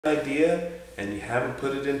idea and you haven't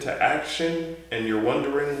put it into action and you're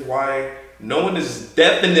wondering why no one is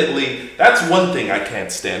definitely, that's one thing I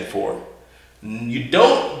can't stand for. You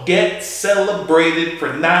don't get celebrated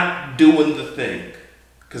for not doing the thing,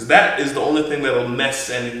 because that is the only thing that'll mess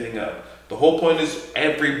anything up. The whole point is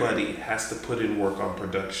everybody has to put in work on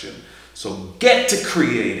production. So get to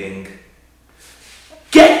creating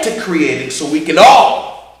so we can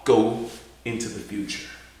all go into the future.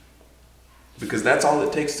 Because that's all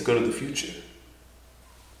it takes to go to the future.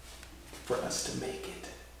 For us to make it.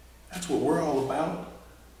 That's what we're all about.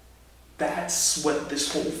 That's what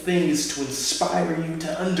this whole thing is, to inspire you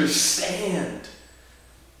to understand.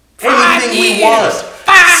 Anything we want.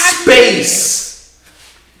 Space.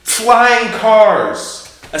 Flying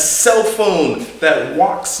cars. A cell phone that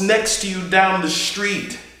walks next to you down the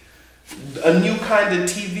street. A new kind of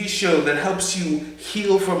TV show that helps you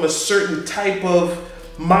heal from a certain type of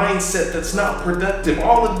mindset that's not productive.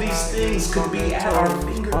 All of these things could be at our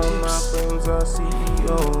fingertips. All my friends are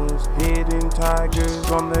CEOs, hidden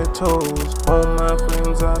tigers on their toes. All my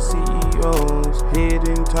friends are CEOs,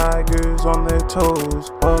 hidden tigers on their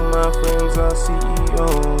toes. All my friends are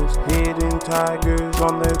CEOs, hidden tigers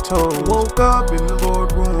on their toes. Woke up in the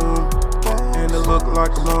boardroom, and it looked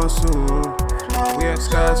like a monsoon. We had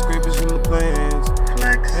skyscrapers in the plans,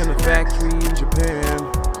 and a factory in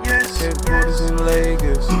Japan. Headquarters in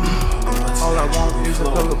Lagos. All I want is a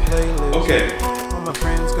color playlist. Okay. All my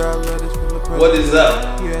friends got letters from the president. What is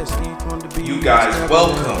up? You asked each one to be You guys,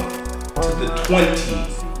 welcome to the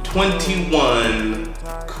 2021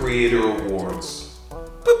 Creator Awards.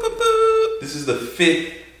 This is the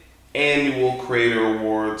 5th annual Creator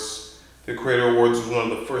Awards. The Creator Awards was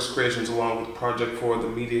one of the first creations along with Project 4, the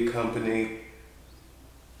media company.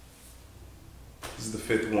 This is the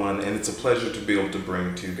 5th one, and it's a pleasure to be able to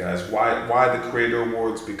bring to you guys. Why the Creator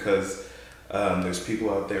Awards? Because there's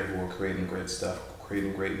people out there who are creating great stuff,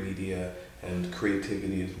 creating great media, and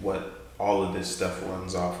creativity is what all of this stuff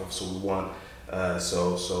runs off of. So we want,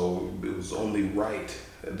 so it was only right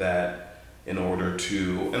that in order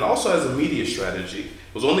to, and also as a media strategy,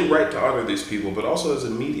 it was only right to honor these people, but also as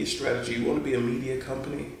a media strategy, you want to be a media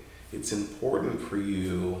company, it's important for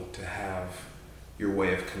you to have your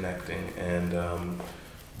way of connecting, and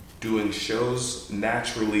doing shows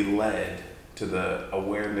naturally led to the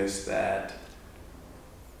awareness that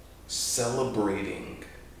celebrating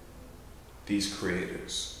these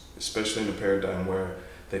creators, especially in a paradigm where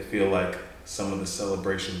they feel like some of the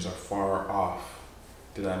celebrations are far off.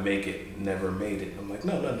 Did I make it? Never made it. I'm like,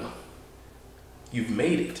 no. You've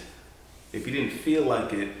made it. If you didn't feel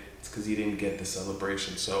like it, it's because you didn't get the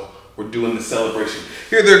celebration. So we're doing the celebration.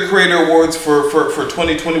 Here are the Creator Awards for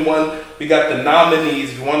 2021. We got the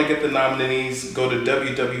nominees. If you want to get the nominees, go to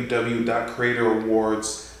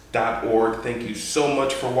www.creatorawards.org. Thank you so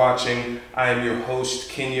much for watching. I am your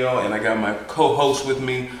host, Kenyo, and I got my co-host with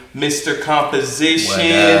me, Mr.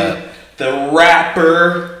 Composition, the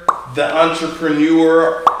rapper, the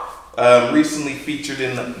entrepreneur, recently featured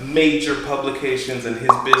in major publications in his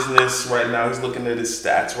business right now. He's looking at his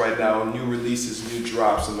stats right now. New releases, new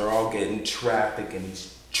drops, and they're all getting traffic, and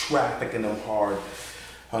he's trafficking them hard.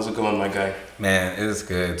 How's it going, my guy? Man, it's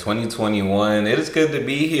good. 2021, it is good to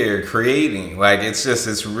be here creating. Like,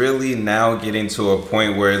 it's really now getting to a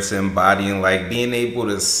point where it's embodying, like, being able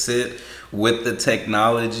to sit with the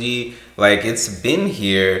technology. Like, it's been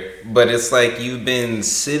here, but it's like you've been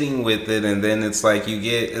sitting with it, and then it's like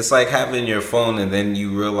it's like having your phone, and then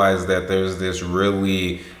you realize that there's this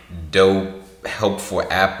really dope, helpful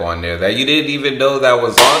app on there that you didn't even know that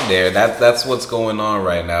was on there. That's what's going on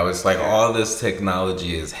right now. It's like all this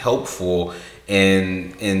technology is helpful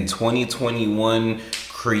in 2021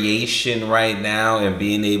 creation right now, and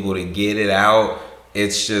being able to get it out.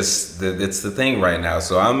 It's just it's the thing right now.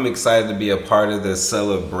 So I'm excited to be a part of the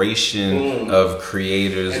celebration of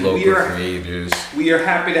creators, and local creators. We are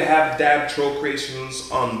happy to have Dab Troll Creations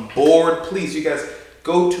on board. Please, you guys,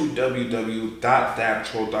 go to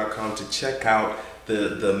www.dabtroll.com to check out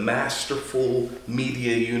the masterful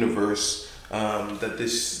media universe that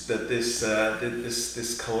this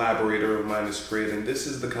collaborator of mine is creating. This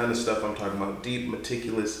is the kind of stuff I'm talking about. Deep,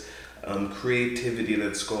 meticulous creativity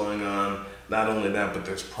that's going on. Not only that, but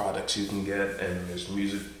there's products you can get, and there's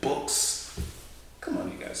music, books. Come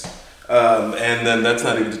on, you guys. And then that's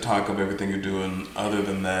not even to talk of everything you're doing other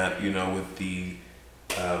than that, you know, with the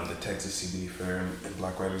Texas CBD Fair and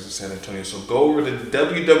Black Writers of San Antonio. So go over to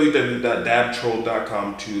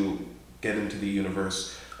www.dabtroll.com to get into the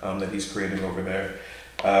universe that he's creating over there.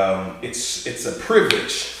 It's a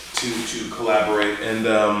privilege to collaborate, and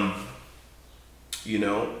you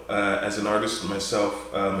know, as an artist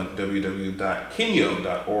myself, at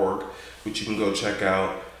www.kinyo.org, which you can go check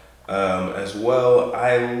out as well.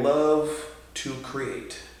 I love to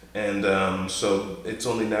create, and so it's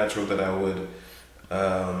only natural that I would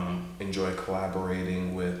enjoy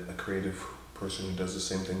collaborating with a creative person who does the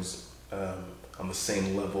same things on the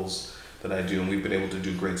same levels that I do. And we've been able to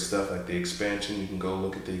do great stuff like the expansion. You can go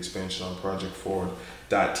look at the expansion on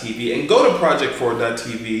projectforward.tv, and go to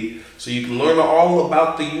projectforward.tv so you can learn all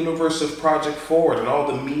about the universe of Project Forward and all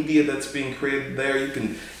the media that's being created there. You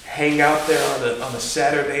can hang out there on a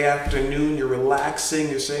Saturday afternoon, you're relaxing,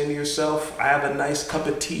 you're saying to yourself, I have a nice cup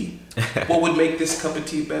of tea. What would make this cup of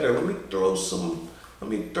tea better? Let me throw some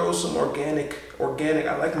organic.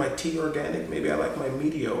 I like my tea organic. Maybe I like my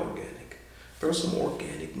media organic. Throw some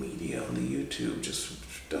organic media on the YouTube. Just,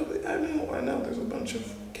 I know there's a bunch of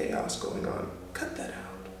chaos going on. Cut that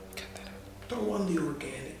out. Throw on the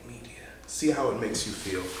organic media. See how it makes you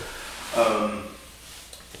feel.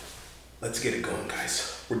 Let's get it going,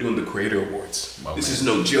 guys. We're doing the Creator Awards. This is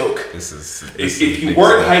no joke. If you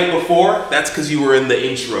weren't hyped before, that's because you were in the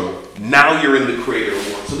intro. Now you're in the Creator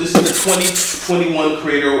Awards. So this is the 2021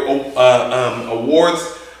 Creator Awards.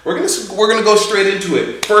 We're gonna go straight into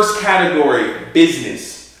it. First category,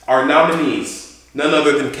 business. Our nominees, none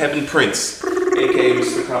other than Kevin Prince, aka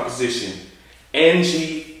Mr. Composition,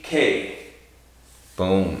 Angie K,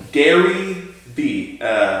 Boom, Gary V,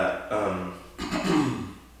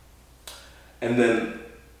 and then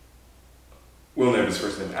we'll name his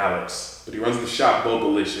first name Alex, but he runs the shop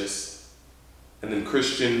Bobalicious, and then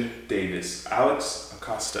Christian Davis, Alex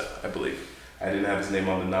Acosta, I believe. I didn't have his name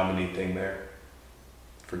on the nominee thing there.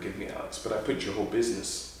 Forgive me, Alex, but I put your whole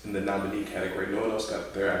business in the nominee category. No one else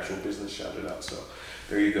got their actual business shouted out, so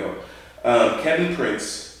there you go. Kevin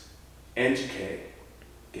Prince, Angie K,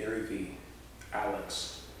 Gary V,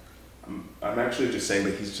 Alex. I'm actually just saying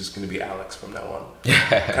that he's just going to be Alex from now on.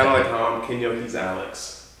 Kind of like how I'm Kinyo, he's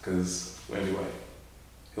Alex, because anyway,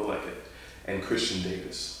 he'll like it. And Christian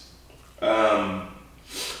Davis.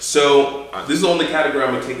 So this is the only category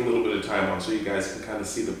I'm gonna take a little bit of time on, so you guys can kind of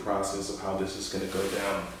see the process of how this is gonna go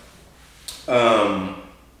down.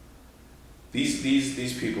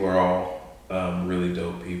 These people are all really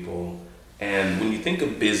dope people, and when you think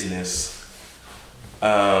of business,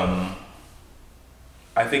 I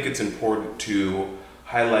think it's important to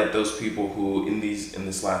highlight those people who in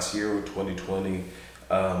this last year of 2020,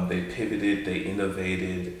 they pivoted, they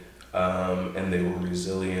innovated, and they were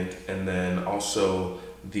resilient, and then also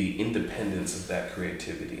the independence of that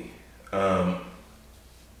creativity.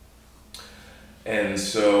 And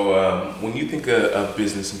so when you think of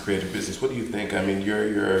business and creative business, what do you think? I mean,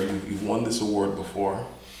 you've won this award before,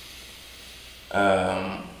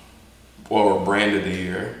 or Brand of the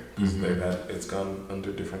Year. Mm-hmm. It's gone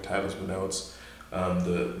under different titles, but now it's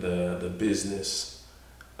the business.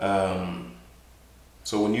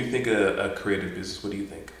 So when you think of a creative business, what do you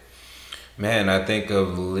think? Man, I think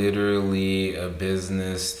of literally a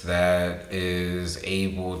business that is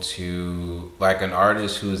able to, like an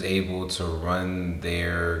artist who's able to run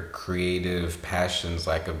their creative passions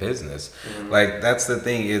like a business. Mm-hmm. Like, that's the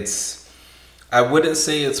thing. I wouldn't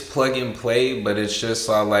say it's plug and play, but it's just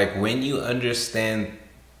like when you understand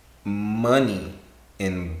money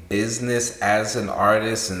in business as an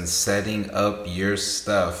artist and setting up your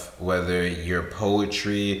stuff, whether your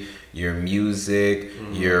poetry, your music,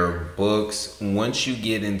 mm-hmm. your books, once you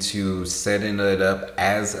get into setting it up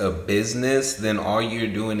as a business, then all you're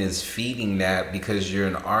doing is feeding that because you're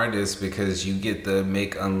an artist, because you get to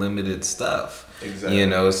make unlimited stuff. Exactly. You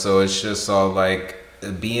know, so it's just all like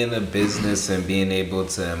being a business and being able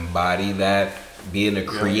to embody that, being a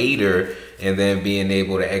creator, and then being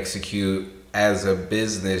able to execute as a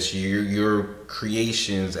business, your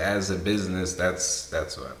creations as a business. That's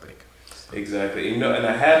what I think. Exactly. You know, and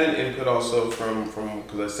I had an input also from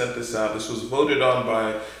because I sent this out. This was voted on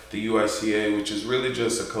by the UICA, which is really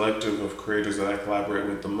just a collective of creators that I collaborate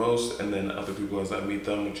with the most, and then other people as I meet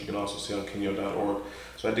them, which you can also see on kinyo.org.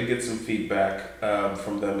 So I did get some feedback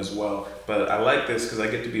from them as well. But I like this because I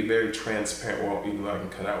get to be very transparent. Well, even though I can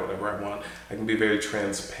cut out whatever I want, I can be very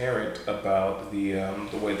transparent about the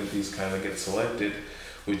way that these kind of get selected,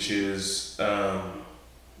 which is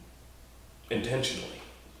intentionally.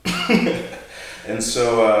 And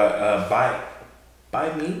so by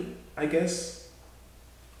me, I guess.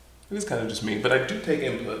 It is kind of just me, but I do take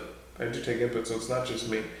input. So it's not just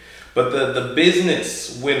me. But the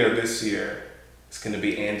business winner this year is going to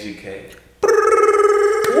be Angie K.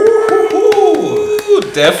 Ooh,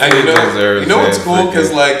 definitely deserves it. You know what's cool?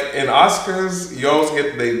 Because like in Oscars, you always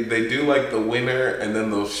get they do like the winner, and then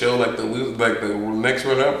they'll show like the next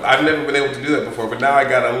runner up. I've never been able to do that before, but now I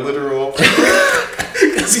got a literal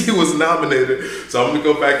because he was nominated. So I'm gonna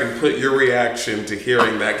go back and put your reaction to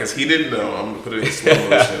hearing that because he didn't know. I'm gonna put it in slow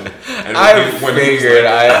motion. And when figured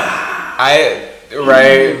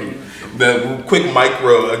right. The quick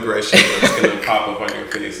microaggression that's gonna pop up on your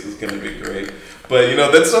face is gonna be great. But you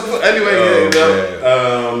know, that's so cool. Anyway,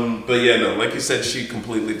 but yeah, no, like you said, she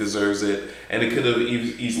completely deserves it, and it could have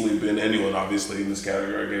easily been anyone, obviously, in this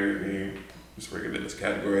category. He was rigged in this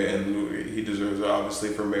category, and he deserves it, obviously,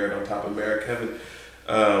 for Merit on Top of Merit. Kevin,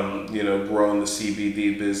 you know, growing the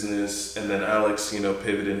CBD business, and then Alex, you know,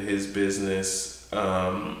 pivoting his business,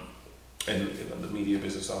 and you know, the media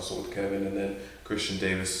business also with Kevin, and then Christian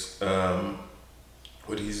Davis,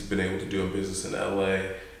 what he's been able to do in business in LA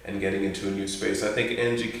and getting into a new space. I think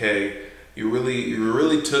NGK, you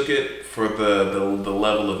really took it for the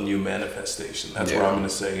level of new manifestation. That's what I'm gonna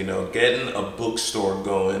say. You know, getting a bookstore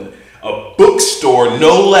going, a bookstore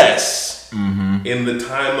no less, in the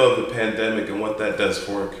time of the pandemic, and what that does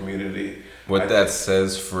for a community. What that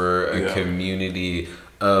says for a community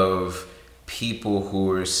of people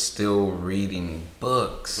who are still reading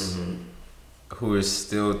books. Who are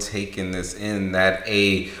still taking this in, that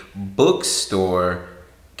a bookstore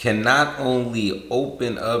can not only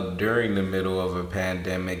open up during the middle of a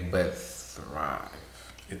pandemic, but thrive.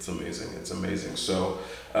 It's amazing. It's amazing. So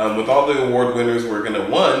with all the award winners, we're going to,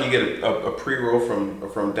 you get a pre-roll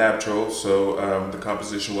from Dabtro. So the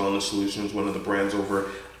Composition Wellness Solutions, one of the brands over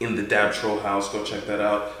in the Dabtro house. Go check that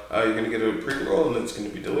out. You're going to get a pre-roll, and it's going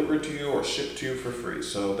to be delivered to you or shipped to you for free.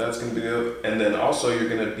 So that's going to be good. And then also you're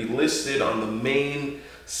going to be listed on the main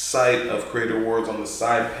site of Creator Awards on the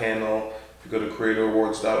side panel. If you go to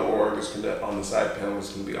creatorawards.org, it's going to, on the side panel, it's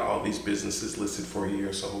going to be all these businesses listed for a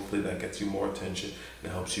year. So hopefully that gets you more attention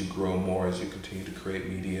and helps you grow more as you continue to create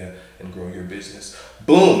media and grow your business.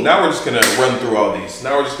 Boom! Now we're just going to run through all these.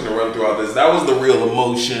 That was the real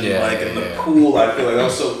emotion, in the pool. I feel like that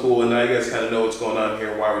was so cool. And now you guys kind of know what's going on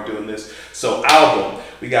here, why we're doing this. So album,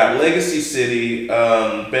 we got Legacy City,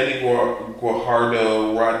 Benny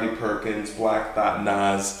Guajardo, Rodney Perkins, Black Thought,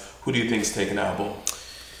 Nas. Who do you think's taking album?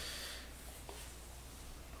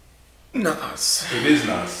 Nas. It is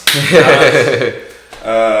Nas.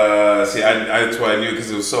 That's why I knew,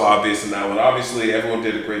 because it was so obvious in that one. Obviously, everyone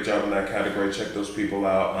did a great job in that category. Check those people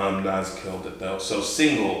out. Nas killed it, though. So,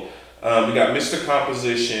 single. We got Mr.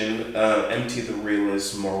 Composition, MT the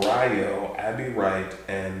Realist, Mariah, Abby Wright,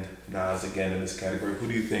 and Nas again in this category. Who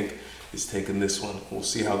do you think is taking this one? We'll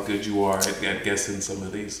see how good you are at guessing some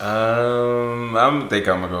of these. I think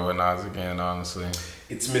I'm going to go with Nas again, honestly.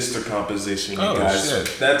 It's Mr. Composition, you guys. guys.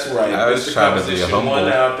 Shit. That's right. I was Mr. trying Composition to be humble. won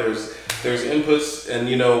out. There's inputs, and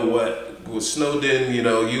you know what? With Snowden, you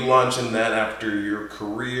know, you launching that after your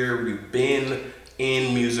career. We've been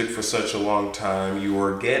in music for such a long time. You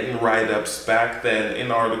were getting write-ups back then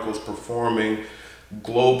in articles, performing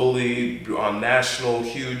globally on national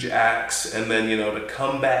huge acts, and then, you know, to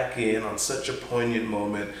come back in on such a poignant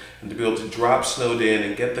moment and to be able to drop Snowden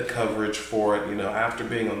and get the coverage for it, you know, after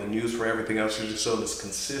being on the news for everything else, you're just showing this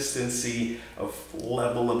consistency of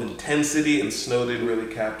level of intensity, and Snowden really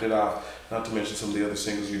capped it off, not to mention some of the other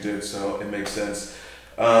singles you did, so it makes sense.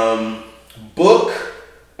 Book,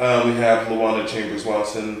 we have Lawana Chambers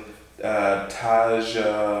Watson,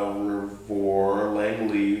 Taja Rivor, Lang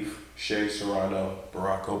Leave, Shea Serrano,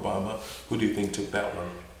 Barack Obama. Who do you think took that one?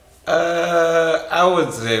 I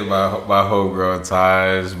would say my homegrown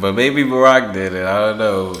ties, but maybe Barack did it. I don't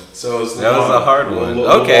know. So that was a hard one.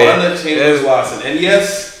 Okay. Lawana Chambers Watson, and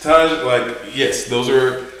yes, Taj. Yes, those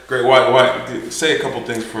are great. Why? Say a couple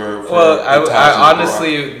things for. Well, I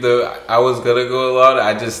honestly, I was gonna go a lot.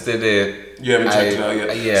 I just didn't. You haven't checked it out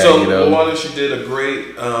yet. Yeah. So you know. Lawana, she did a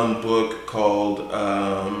great book called.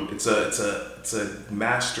 It's a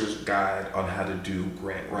master's guide on how to do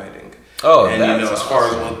grant writing. Oh, and that's you know, as awesome. far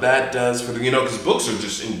as what that does for the, you know, because books are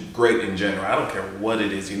just great in general. I don't care what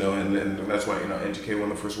it is, you know, and that's why, you know, NGK won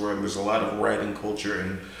the first word. There's a lot of writing culture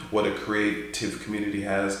and what a creative community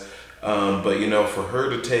has. But you know, for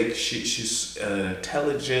her to take, she's an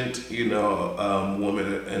intelligent, you know,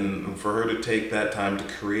 woman, and for her to take that time to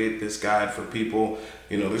create this guide for people,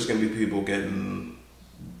 you know, there's going to be people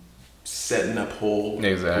setting up whole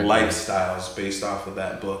lifestyles based off of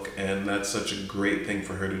that book, and that's such a great thing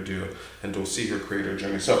for her to do, and to see her creator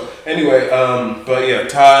journey. So anyway, but yeah,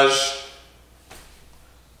 Taj,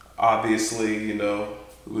 obviously, you know,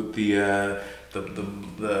 with the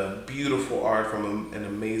the beautiful art from an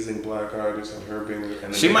amazing black artist, and her being.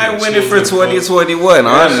 And she might win it for 2021.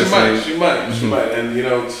 Honestly, she might. And you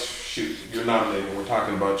know, shoot, you're nominated. We're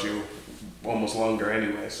talking about you almost longer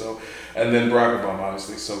anyway. So, and then Barack Obama,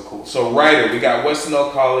 obviously, so cool. So writer, we got Weston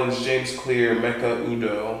L. Collins, James Clear, Mecca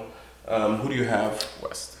Udo. Who do you have?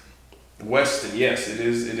 Weston, yes, it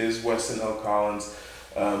is Weston L. Collins.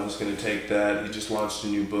 Who's going to take that? He just launched a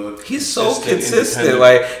new book. He's so consistent.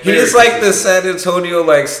 Like, he's like the San Antonio,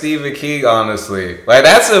 like Stephen King, honestly. Like,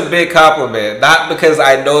 that's a big compliment. Not because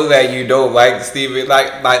I know that you don't like Stephen,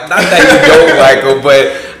 like not that you don't like him,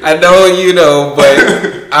 but I know you know,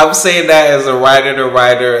 but I'm saying that as a writer to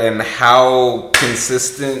writer and how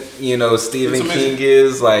consistent, you know, Stephen King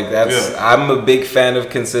is. Like, that's, I'm a big fan of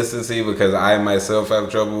consistency because I myself have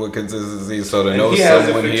trouble with consistency. So to know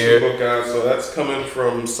someone here. Book out, so that's coming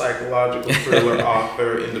from psychological thriller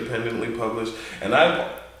author, independently published, and I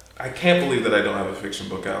can't believe that I don't have a fiction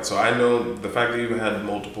book out. So I know the fact that you had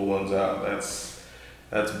multiple ones out, that's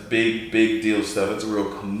big deal stuff. It's a real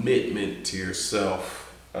commitment to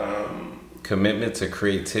yourself, commitment to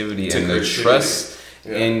creativity and the trust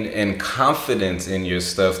and confidence in your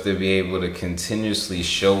stuff to be able to continuously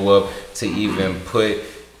show up to even put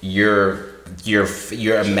your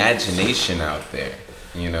imagination out there,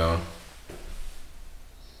 you know.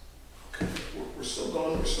 We're still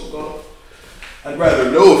going. I'd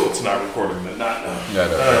rather know if it's not recording than not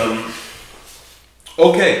know.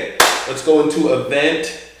 Okay, let's go into event.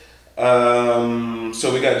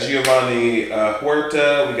 So we got Giovanni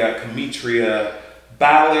Huerta, we got Demetria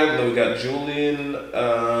Ballard, then we got Julian.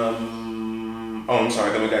 Then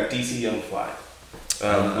we got DC Youngfly,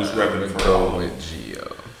 who's repping for go with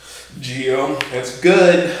Geo, that's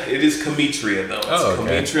good. It is Demetria though. It's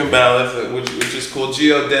Demetria Ballard, which is cool.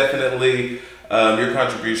 Geo, definitely. Your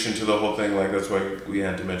contribution to the whole thing, like that's why we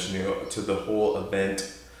had to mention you to the whole event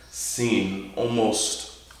scene.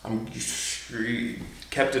 Almost, you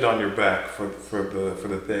kept it on your back for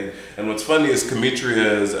the thing. And what's funny is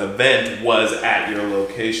Demetria's event was at your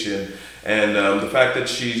location, and the fact that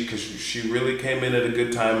because she really came in at a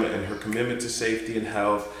good time, and her commitment to safety and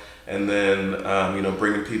health. And then,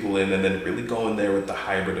 bringing people in and then really going there with the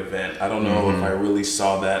hybrid event. I don't know if I really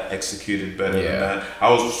saw that executed better than that. I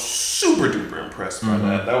was super duper impressed by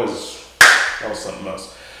that. That was something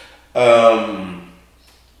else.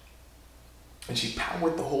 And she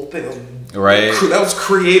powered the whole thing. Right. That was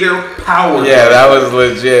creator power. Yeah, that was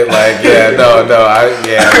legit. Like, so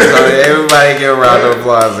everybody give a round of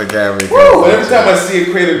applause to Gabby. Every time I see a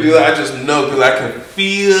creator do that, I just know because I can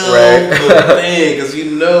feel the thing. Because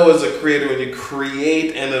you know, as a creator, when you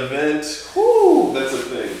create an event, that's a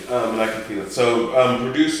thing. And I can feel it. So,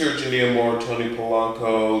 producer Jania Moore, Tony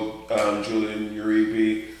Polanco, Julian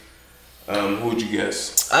Uribe. Who would you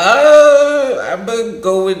guess? I'm gonna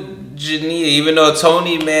go with Jania, even though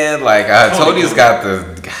Tony, man, like Tony's got the.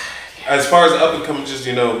 As far as up and coming, just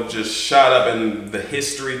shot up, and the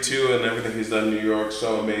history too, and everything he's done in New York,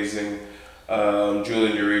 so amazing.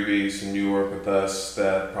 Julian Uribe, some New York with us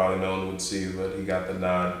that probably no one would see, but he got the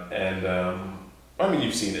nod. And I mean,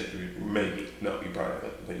 you've seen it, maybe. No, you probably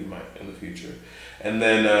haven't, but you might in the future. And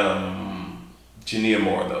then. Jania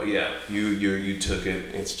Moore, though, you took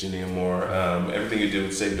it. It's Jania Moore. Everything you did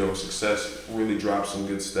with Saved Over Success really dropped some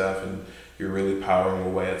good stuff, and you're really powering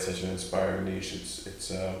away at such an inspiring niche. It's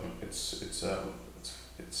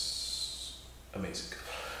amazing.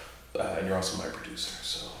 And you're also my producer,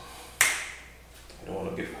 so I don't want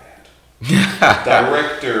to get fired.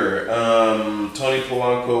 Director, Tony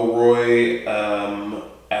Polanco, Roy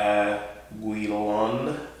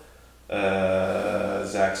Aguilon.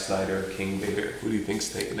 Zack Snyder, King Bigger. Who do you think's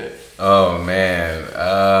taking it? Oh man,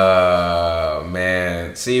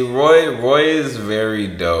 See, Roy is very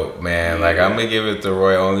dope, man. Like I'm gonna give it to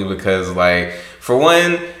Roy only because, like, for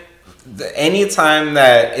one, anytime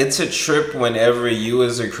that it's a trip whenever you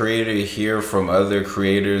as a creator hear from other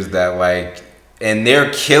creators that like, and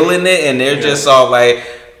they're killing it, and they're just all like.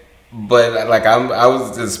 But like I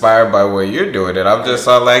was inspired by what you're doing, and I'm just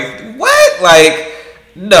all like, what, like.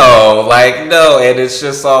 No, and it's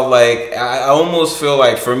just all like I almost feel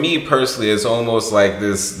like for me personally, it's almost like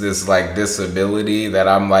this like disability that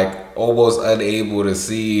I'm like almost unable to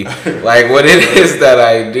see like what it is that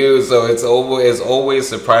I do. So it's always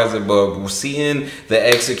surprising, but seeing the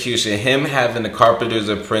execution, him having the Carpenter's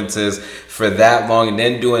Apprentice for that long, and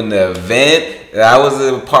then doing the event that I was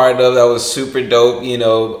a part of, that was super dope,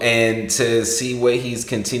 and to see what he's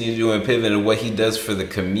continued to do and pivot and what he does for the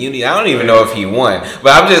community. I don't even know if he won,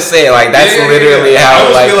 but I'm just saying, like, that's literally how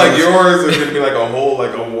almost feel like yours is gonna be like a whole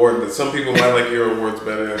like award that some people might like your awards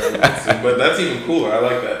better, but that's even cooler. I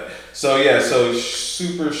like that. So yeah, so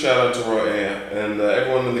super shout out to Roy and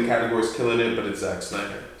everyone in the category is killing it, but it's Zack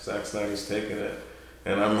Snyder. Zack Snyder's taking it.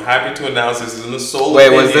 And I'm happy to announce this is in the sole Wait,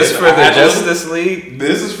 opinion. was this for the Justice League?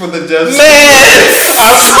 This is for the Justice League.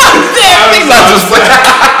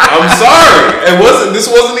 I'm sorry. This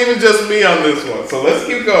wasn't even just me on this one. So let's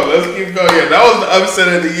keep going. Yeah, that was the upset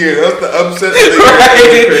of the year. That was the upset of the year.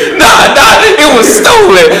 Right. Nah, it was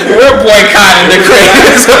stolen. We're boycotting the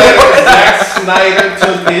creators. Zack Snyder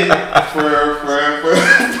took it for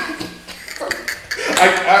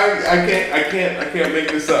I can't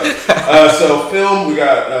make this up. So film, we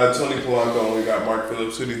got Tony Polanco and we got Mark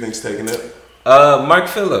Phillips. Who do you think's taking it? Mark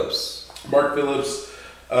Phillips. Mark Phillips,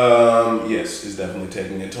 yes, is definitely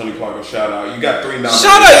taking it. Tony Polanco, shout out. You got 3 nominations.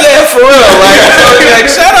 Shout out, yeah, for real. Like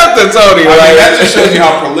shout out to Tony. That just shows you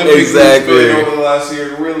how prolific he's exactly been over the last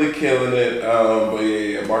year. Really killing it. But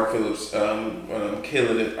yeah, Mark Phillips,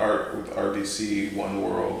 killing it with RDC One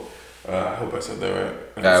World. I hope I said that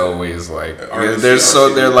right. I always like.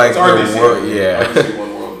 RDC, they're like RDC, the world, yeah. RDC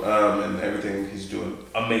One World, and everything he's doing,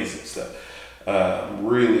 amazing stuff.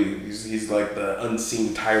 Really, he's like the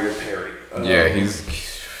unseen Tyler Perry. Yeah, he's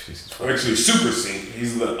actually super seen.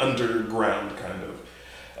 He's the underground kind of.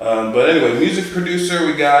 But anyway, music producer,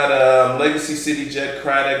 we got Legacy City, Jed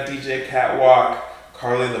Craddock, DJ Catwalk,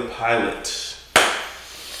 Carly the Pilot.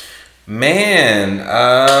 Man,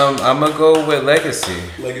 I'm gonna go with Legacy.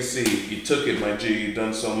 Legacy, you took it, my G. You've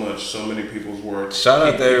done so much, so many people's work. Shout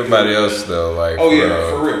out to everybody else though. Like, oh yeah,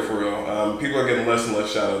 for real. People are getting less and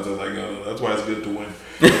less shout outs as I go. That's why it's good to win.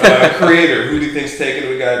 Creator, who do you think's taking it?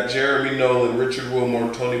 We got Jeremy Nolan, Richard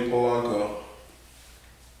Wilmore, Tony Polanco.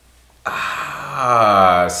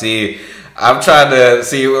 See, I'm trying to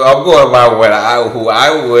see. I'm going by who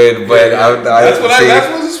I would, but that's what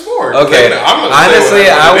it's for. Okay, honestly,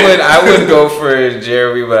 I would go for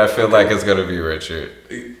Jeremy, but I feel like it's gonna be Richard.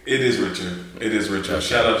 It is Richard. Okay.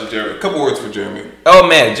 Shout out to Jeremy. A couple words for Jeremy. Oh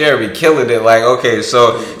man, Jeremy killing it. Like, okay,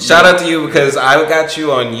 so shout out to you because I got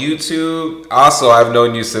you on YouTube. Also, I've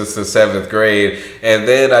known you since the 7th grade, and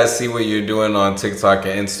then I see what you're doing on TikTok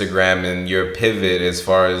and Instagram, and your pivot as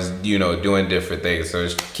far as doing different things. So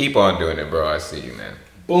just keep on doing it, bro. I see you, man.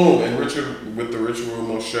 Boom, and Richard with the Richard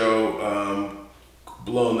Rumo show,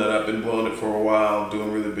 blowing that up, been blowing it for a while,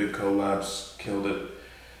 doing really big collabs, killed it.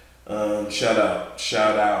 Shout out,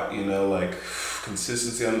 like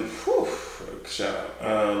consistency on, shout out.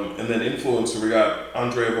 And then influencer, we got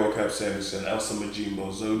Andrea Vocab Sanderson, Elsa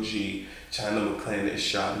Majimbo, Zoji, China McClain,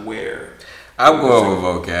 Ishad Ware. I'm going with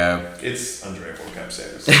Vocab. It's Andrea Vocab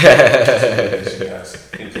Sanderson. She has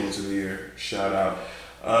influencer of the year. Shout out.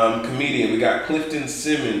 Comedian, we got Clifton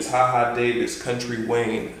Simmons, Haha Davis, Country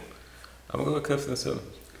Wayne. I'm going to go with Clifton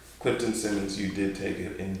Simmons. Clifton Simmons, you did take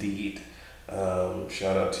it, indeed.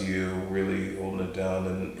 Shout out to you, really holding it down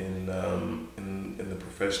in the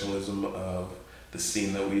professionalism of the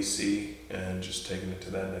scene that we see, and just taking it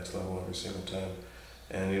to that next level every single time.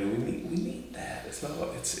 And we need that. It's not.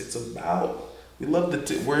 It's about. We love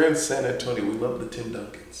we're in San Antonio. We love the Tim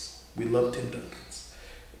Duncans. We love Tim Duncans,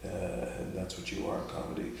 and that's what you are in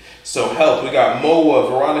comedy. So help. We got Moa,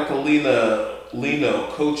 Veronica Lino,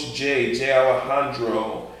 Coach J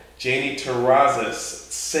Alejandro, Janie Terrazas,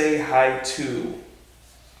 Say Hi To.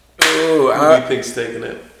 Ooh, who do you think's taking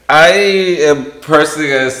it? I am personally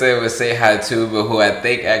going to say would Say Hi To, but who I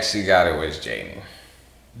think actually got it was Janie.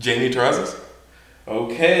 Janie Terrazas?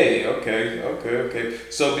 Okay.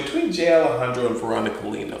 So between J Alejandro and Veronica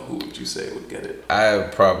Lino, who would you say would get it? I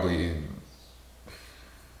probably...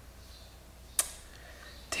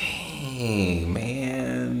 Dang,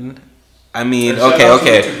 man. I mean,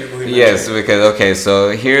 okay. Yes, because,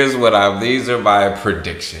 so here's what these are my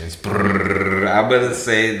predictions. I'm going to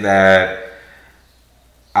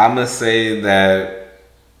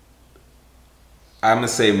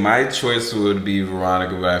say my choice would be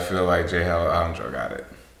Veronica, but I feel like J. Alejandro got it.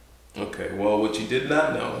 Okay, well, what you did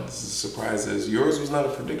not know, this is a surprise, is yours was not a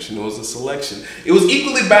prediction, it was a selection. It was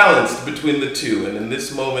equally balanced between the two, and in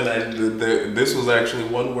this moment, this was actually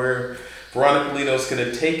one where Veronica Lino's going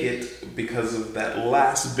to take it because of that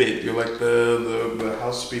last bit. You're like the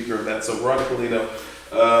House Speaker of that. So Veronica Lino,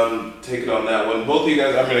 take it on that one. Both of you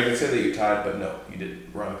guys, I mean, I can say that you tied, but no, you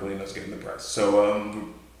didn't. Veronica Lino's getting the prize. So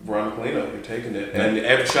Veronica Lino, you're taking it. And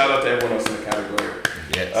shout out to everyone else in the category.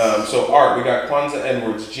 Yes. So art, we got Kwanzaa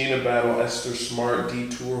Edwards, Gina Battle, Esther Smart,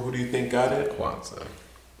 Detour. Who do you think got it? Kwanzaa,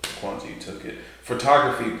 you took it.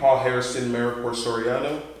 Photography, Paul Harrison, Maricor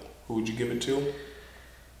Soriano. Who would you give it to?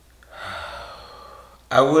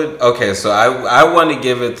 I would. Okay, so I want to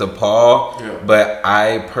give it to Paul, Yeah. but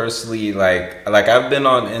I personally like I've been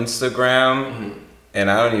on Instagram,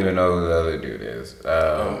 and I don't even know who the other dude is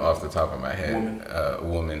off the top of my head.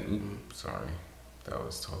 Woman. Oops, sorry, that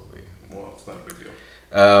was totally. Well, it's not a big deal.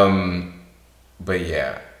 But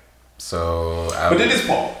yeah. So. But it is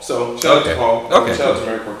Paul. So shout out to Paul. Okay. Shout out to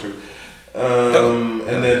Mary Court too.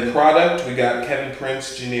 And then product, we got Kevin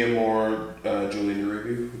Prince, Jania Moore, Julian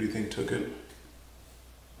Uribe. Who do you think took it?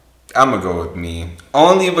 I'm gonna go with me,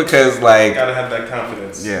 only because like gotta have that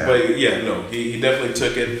confidence. Yeah. But yeah, no, he definitely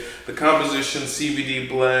took it. The composition, CBD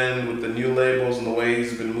blend with the new labels and the way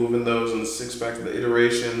he's been moving those and the 6-pack, the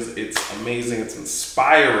iterations, it's amazing. It's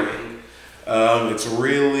inspiring. It's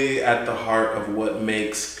really at the heart of what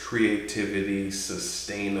makes creativity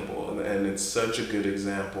sustainable, and it's such a good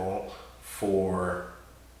example for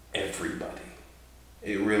everybody.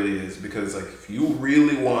 It really is, because like if you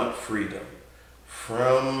really want freedom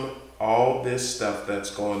from all this stuff that's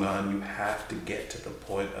going on, you have to get to the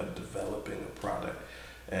point of developing a product.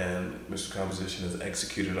 And Mr. Composition has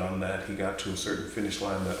executed on that. He got to a certain finish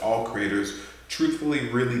line that all creators truthfully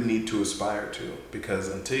really need to aspire to, because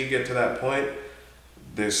until you get to that point,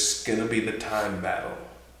 there's gonna be the time battle.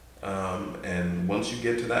 And once you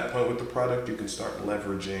get to that point with the product, you can start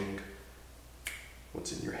leveraging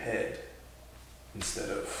what's in your head instead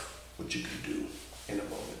of what you can do in a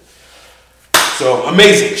moment. So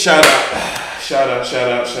amazing! Shout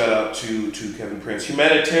out to Kevin Prince.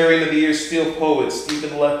 Humanitarian of the Year, Steel Poet,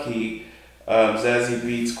 Stephen Lucky, Zazie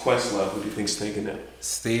Beetz, Questlove. Who do you think's taking it?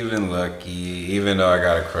 Stephen Lucky, even though I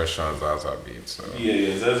got a crush on Zazie Beetz. So.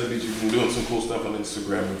 Yeah, Zazie Beetz. You've been doing some cool stuff on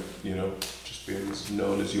Instagram. You know, just being as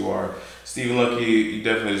known as you are. Stephen Lucky, you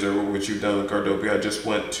definitely deserve what you've done with Gardopia. I just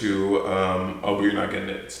went to. But you're not getting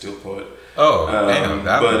it. Steel Poet. Oh, damn.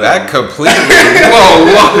 That completely.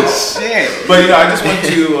 whoa, shit. But, I just went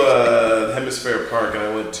to Hemisphere Park, and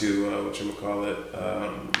I went to,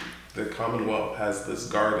 the Commonwealth has this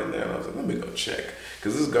garden there, and I was like, let me go check.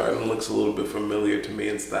 Because this garden looks a little bit familiar to me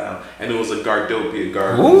in style. And it was a Gardopia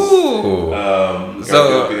garden. Ooh.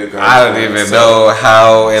 Gardopia I don't even know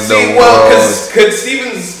how in the world. Well, because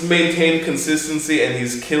Steven's maintained consistency and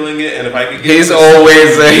he's killing it. And if I could get he's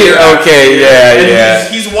always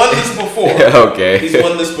He's won this before. Okay. He's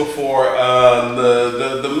won this before.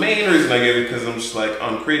 The main reason I gave it, because I'm just like,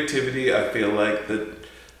 on creativity, I feel like the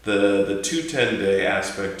 210 day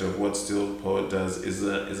aspect of what Steel Poet does is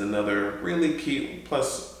another really key.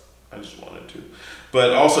 Plus, I just wanted to,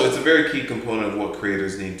 but also it's a very key component of what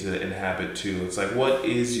creators need to inhabit too. It's like, what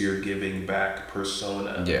is your giving back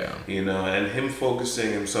persona? Yeah, and him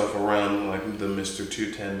focusing himself around like the Mr.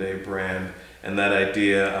 210 Day brand and that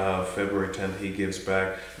idea of February 10th he gives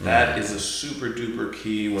back. That is a super duper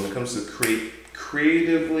key when it comes to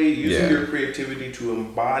creatively using your creativity to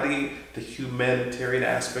embody the humanitarian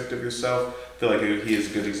aspect of yourself. I feel like he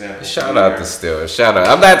is a good example. Shout out to Still. Shout out.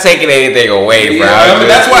 I'm not taking anything away, bro.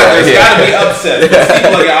 That's why there's got to be upset. It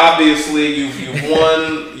seems like obviously you've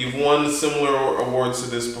won similar awards to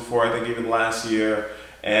this before. I think even last year,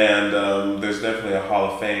 and there's definitely a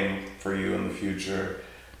Hall of Fame for you in the future.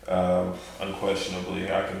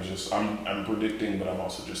 Unquestionably, I'm predicting, but I'm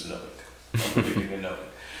also just knowing. I'm predicting and knowing.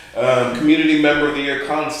 Community Member of the Year,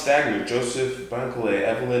 Colin Stagner, Joseph Bankole,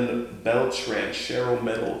 Evelyn Beltran, Cheryl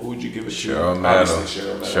Medal. Who would you give it to? Obviously,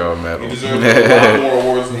 Cheryl Medal. You deserve a lot more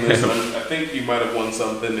awards than this. I think you might have won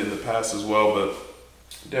something in the past as well, but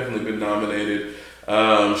definitely been nominated.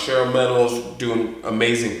 Cheryl Medal's doing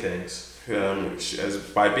amazing things.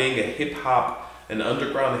 By being an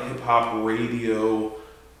underground hip hop radio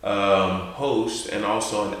host, and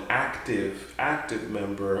also an active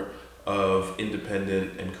member of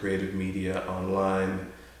independent and creative media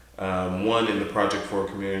online. One, in the Project 4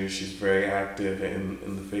 community, she's very active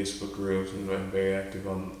in the Facebook groups and very active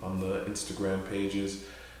on the Instagram pages.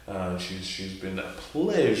 She's been a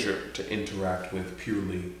pleasure to interact with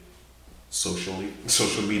purely social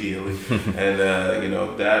medially. And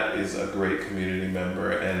that is a great community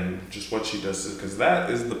member, and just what she does, because that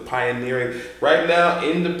is the pioneering. Right now,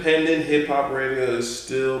 independent hip-hop radio is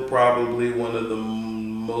still probably one of the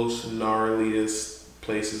most gnarliest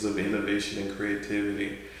places of innovation and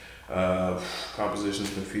creativity.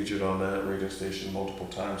 Composition's been featured on that radio station multiple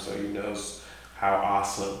times, so you know how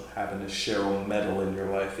awesome having a Cheryl Medal in your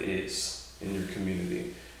life is in your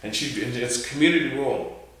community. And it's community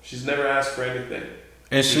role. She's never asked for anything.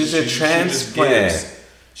 And she's a transplant.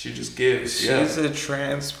 She just gives. She's a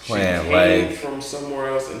transplant. She came from somewhere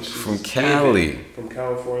else, and she's from Cali. From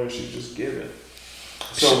California, she's just giving.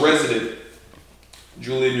 So resident,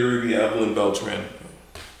 Julian Uribe, Evelyn Beltran.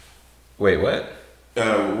 Wait, what?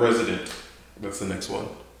 Resident, That's the next one.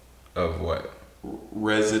 Of what?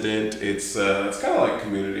 Resident. It's kind of like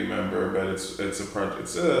community member, but it's a project.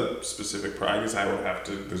 It's a specific project. I guess I would have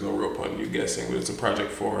to. There's no real point in you guessing, but it's a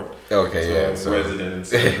project for. Okay, so yeah. So resident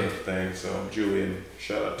instead of thing. So Julian,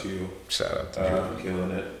 shout out to you. Shout out to you. For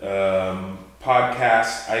killing it.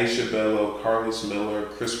 Podcast: Aisha Bello, Carlos Miller,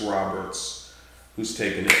 Chris Roberts. Who's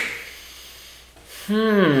taking it?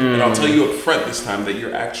 And I'll tell you up front this time that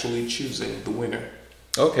you're actually choosing the winner.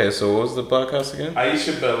 Okay, so what was the podcast again?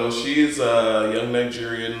 Aisha Bello, she is a young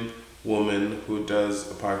Nigerian woman who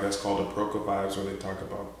does a podcast called Aproka Vibes where they talk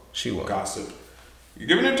about gossip. You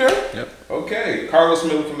giving it to her? Yep. Okay. Carlos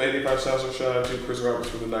Miller from 85 South, shout out to you. Chris Roberts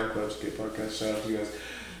from the Nightclubs Gay Podcast, shout out to you guys.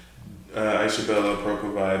 Aisha Bello,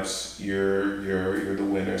 Aproka Vibes, you're the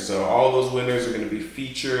winner. So all those winners are going to be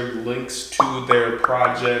featured. Links to their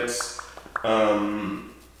projects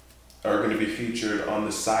are going to be featured on the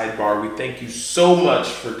sidebar. We thank you so much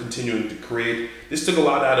for continuing to create. This took a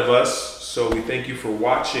lot out of us, so we thank you for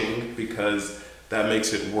watching because that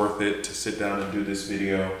makes it worth it to sit down and do this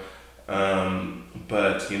video.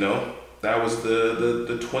 But you know, that was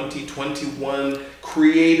the 2021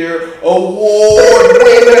 Creator Award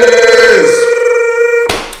winners.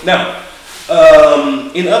 Now,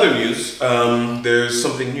 in other news, there's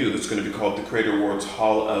something new that's going to be called the Creator Awards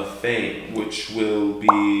Hall of Fame, which will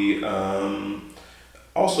be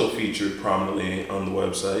also featured prominently on the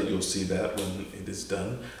website. You'll see that when it is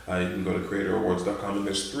done. You can go to creatororawards.com, and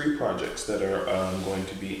there's 3 projects that are going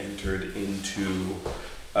to be entered into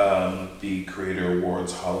the Creator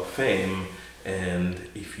Awards Hall of Fame. And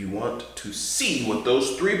if you want to see what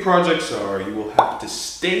those 3 projects are, you will have to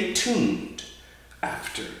stay tuned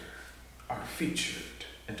after our featured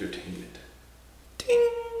entertainment.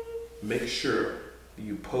 Ding! Make sure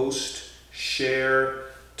you post, share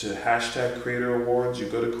to hashtag Creator Awards. You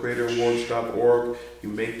go to creatororawards.org. You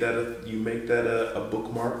make that a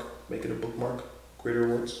bookmark. Make it a bookmark. Creator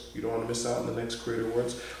Awards. You don't want to miss out on the next Creator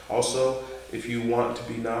Awards. Also, if you want to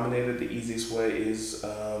be nominated, the easiest way is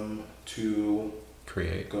to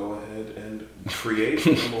go ahead and create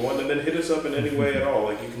number 1, and then hit us up in any way at all.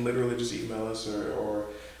 Like you can literally just email us or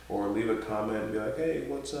leave a comment and be like, hey,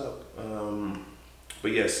 what's up?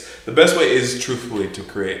 But yes, the best way is truthfully to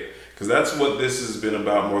create, because that's what this has been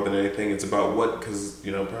about more than anything. It's about because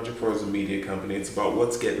you know, Project 4 is a media company. It's about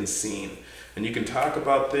what's getting seen. And you can talk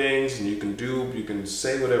about things and you can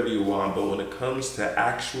say whatever you want, but when it comes to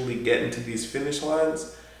actually getting to these finish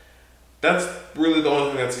lines, that's really the only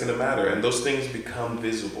thing that's going to matter. And those things become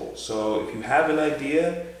visible. So if you have an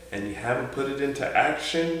idea and you haven't put it into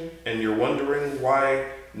action and you're wondering why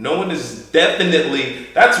no one is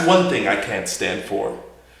that's one thing I can't stand for.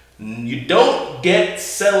 You don't get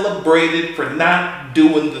celebrated for not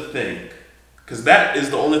doing the thing, because that is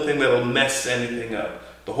the only thing that'll mess anything up.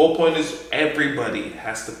 The whole point is everybody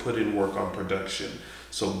has to put in work on production.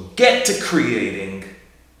 So get to creating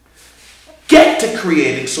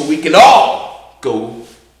so we can all go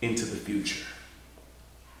into the future.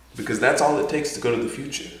 Because that's all it takes to go to the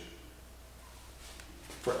future.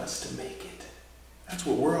 For us to make it. That's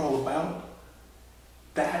what we're all about.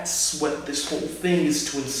 That's what this whole thing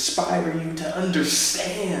is, to inspire you to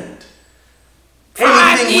understand.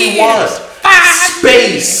 Anything we want.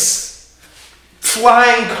 Space.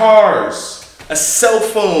 Flying cars. A cell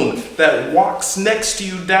phone that walks next to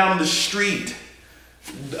you down the street.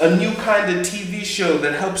 A new kind of TV show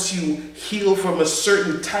that helps you heal from a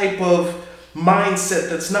certain type of mindset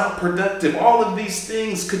that's not productive. All of these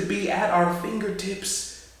things could be at our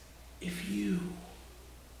fingertips if you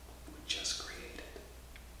would just create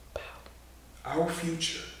it. Our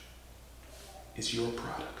future is your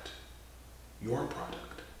product. Your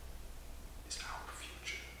product is our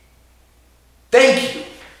future. Thank you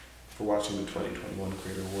for watching the 2021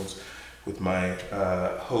 Creator Awards with my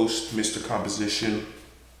host, Mr. Composition.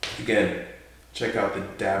 Again, check out the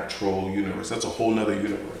Dab Troll universe. That's a whole nother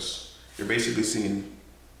universe. You're basically seeing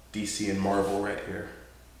DC and Marvel right here.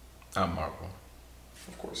 I'm Marvel.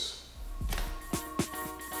 Of course.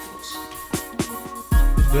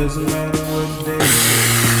 Doesn't matter what day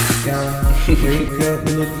sky. Wake up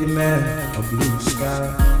looking at a blue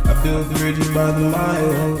sky. I build bridges by the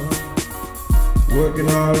mile, working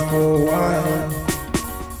hard for a while.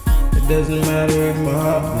 It doesn't matter if my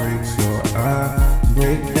heart breaks or I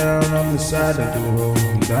break down on the side of the road.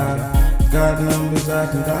 And I got numbers I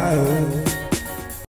can dial.